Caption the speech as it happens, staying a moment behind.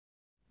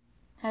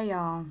Hey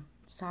y'all,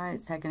 sorry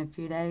it's taken a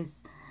few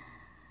days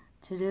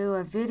to do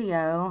a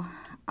video.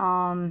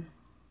 Now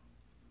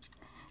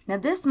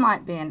this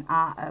might be an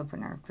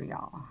eye-opener for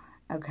y'all.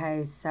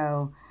 Okay,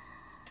 so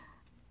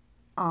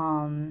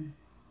I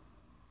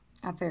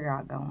figure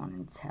I'll go on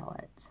and tell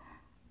it.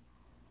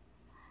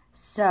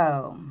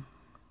 So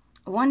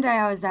one day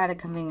I was at a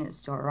convenience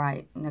store,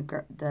 right, and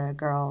the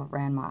girl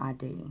ran my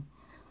ID.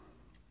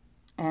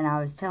 And I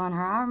was telling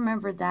her I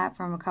remembered that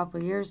from a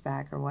couple years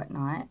back or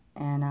whatnot,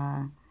 and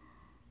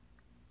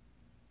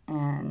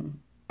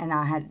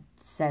I had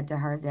said to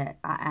her that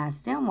I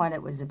asked them what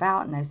it was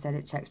about, and they said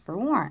it checks for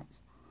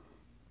warrants.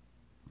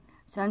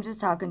 So I'm just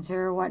talking to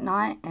her or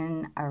whatnot,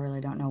 and I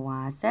really don't know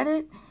why I said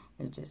it.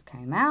 It just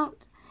came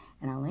out,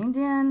 and I leaned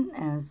in,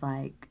 and I was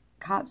like,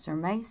 cops are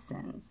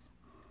Masons.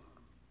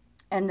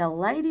 And the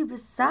lady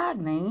beside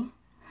me,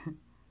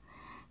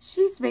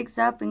 she speaks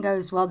up and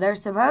goes, well, they're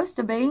supposed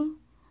to be.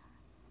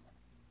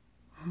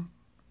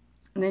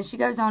 And then she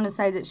goes on to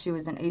say that she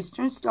was an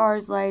Eastern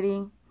Stars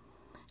lady.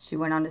 She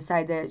went on to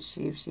say that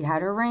if she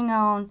had her ring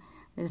on,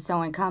 that if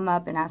someone come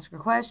up and ask her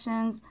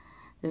questions,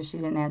 that if she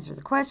didn't answer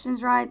the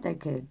questions right, they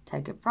could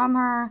take it from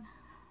her.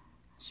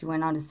 She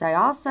went on to say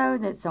also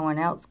that someone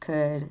else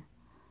could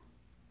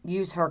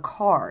use her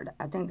card.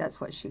 I think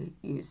that's what she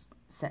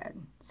said.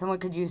 Someone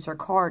could use her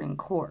card in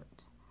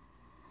court.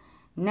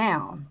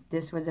 Now,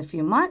 this was a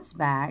few months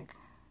back,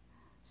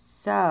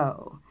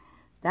 so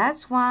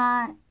that's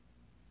why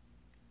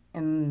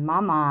in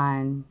my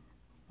mind,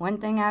 one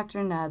thing after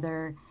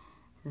another,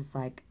 it's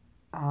like,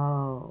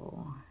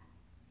 oh,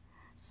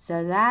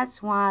 so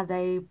that's why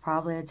they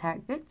probably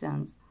attack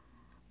victims,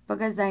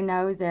 because they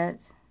know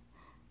that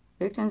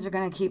victims are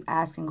going to keep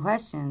asking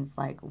questions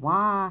like,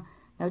 why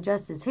no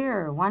justice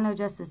here? Why no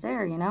justice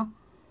there, you know?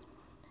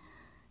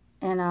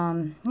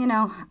 And, you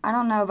know, I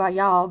don't know about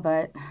y'all,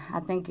 but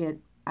I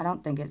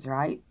don't think it's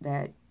right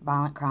that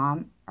violent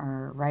crime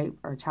or rape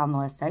or child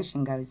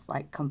molestation goes,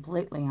 like,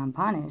 completely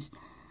unpunished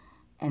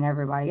and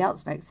everybody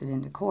else makes it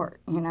into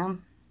court, you know?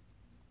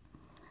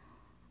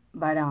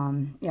 But,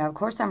 yeah, of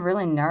course, I'm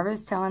really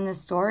nervous telling this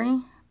story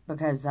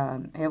because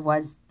it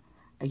was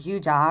a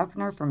huge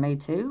eye-opener for me,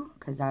 too,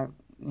 because I,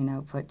 you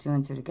know, put two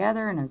and two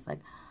together, and it's like,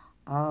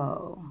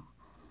 oh.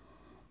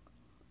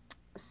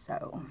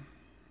 So,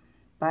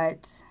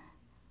 but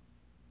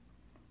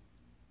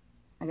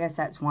I guess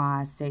that's why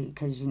I see,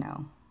 because, you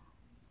know,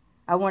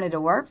 I wanted to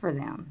work for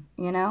them,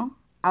 you know?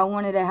 I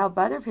wanted to help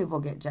other people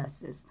get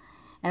justice.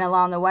 And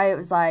along the way, it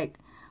was like,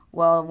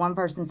 well, one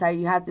person said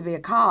you have to be a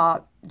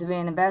cop to be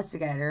an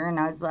investigator. And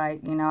I was like,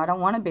 you know, I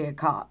don't want to be a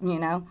cop, you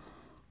know.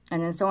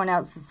 And then someone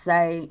else would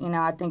say, you know,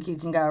 I think you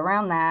can go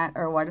around that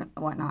or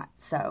whatnot.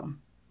 So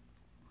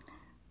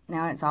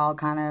now it's all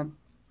kind of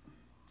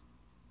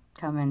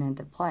coming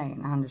into play.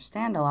 And I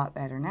understand a lot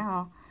better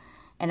now.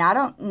 And I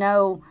don't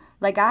know,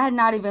 like, I had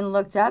not even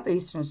looked up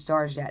Eastern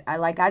Stars yet. I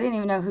didn't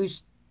even know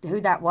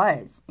who that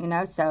was, you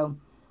know. So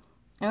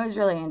it was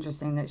really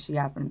interesting that she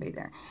happened to be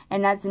there.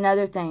 And that's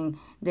another thing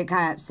that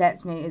kind of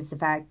upsets me is the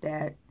fact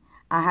that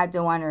I had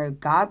to wonder if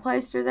God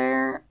placed her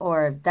there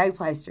or if they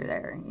placed her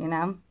there, you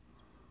know.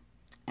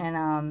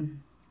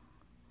 And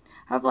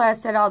hopefully I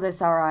said all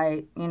this all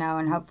right, you know,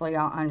 and hopefully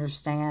y'all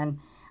understand.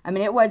 I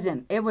mean, it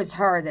was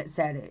her that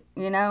said it,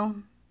 you know.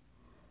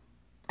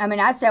 I mean,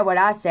 I said what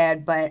I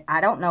said, but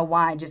I don't know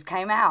why it just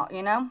came out,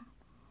 you know.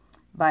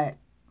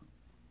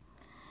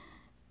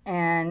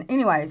 And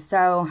anyway,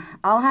 so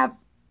I'll have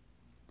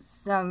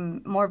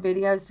some more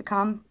videos to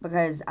come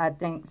because I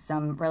think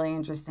some really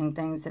interesting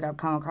things that I've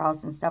come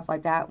across and stuff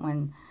like that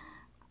when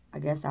I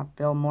guess I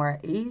feel more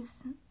at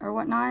ease or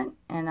whatnot.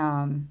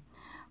 And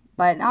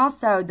but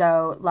also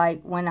though,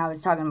 like when I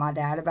was talking to my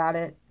dad about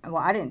it, well,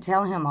 I didn't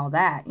tell him all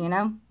that, you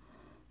know.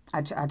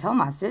 I told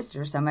my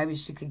sister, so maybe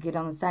she could get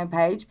on the same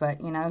page, but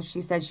you know,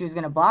 she said she was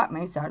going to block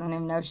me, so I don't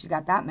even know if she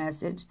got that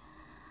message.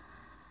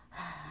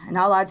 And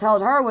all I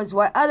told her was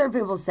what other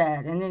people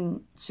said. And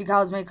then she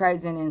calls me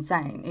crazy and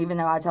insane, even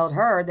though I told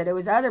her that it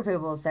was other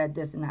people who said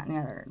this and that and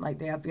the other. Like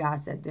the FBI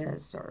said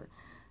this or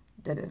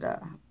da-da-da.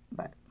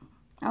 But,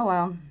 oh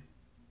well.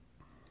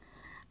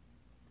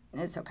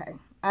 It's okay.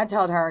 I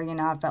told her, you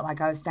know, I felt like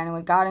I was standing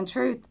with God in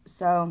truth.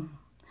 So,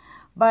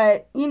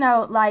 but, you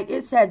know, like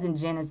it says in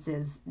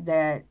Genesis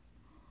that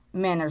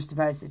men are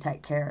supposed to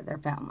take care of their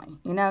family,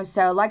 you know.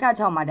 So, like I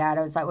told my dad,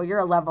 I was like, well, you're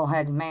a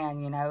level-headed man,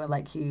 you know.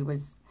 Like he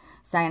was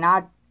saying,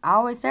 I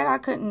always said I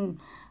couldn't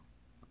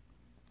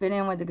fit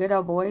in with the good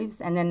old boys.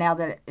 And then now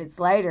that it's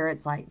later,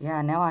 it's like,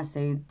 yeah, now I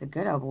see the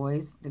good old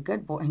boys, the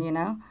good boy, you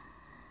know.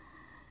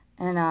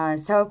 And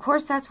so, of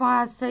course, that's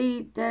why I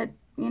see that,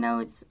 you know,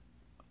 it's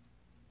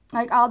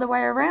like all the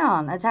way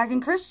around attacking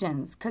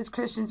Christians because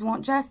Christians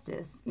want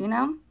justice, you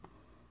know.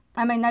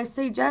 I mean, they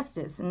see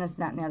justice and this,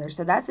 that, and the other.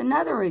 So that's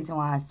another reason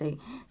why I see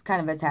it's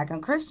kind of attacking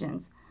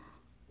Christians,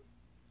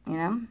 you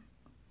know.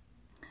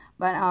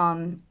 But,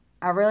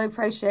 I really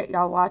appreciate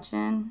y'all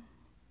watching,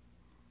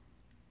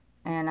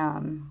 and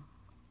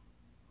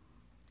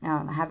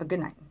have a good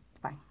night,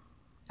 bye,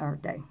 or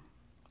day,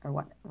 or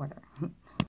whatever.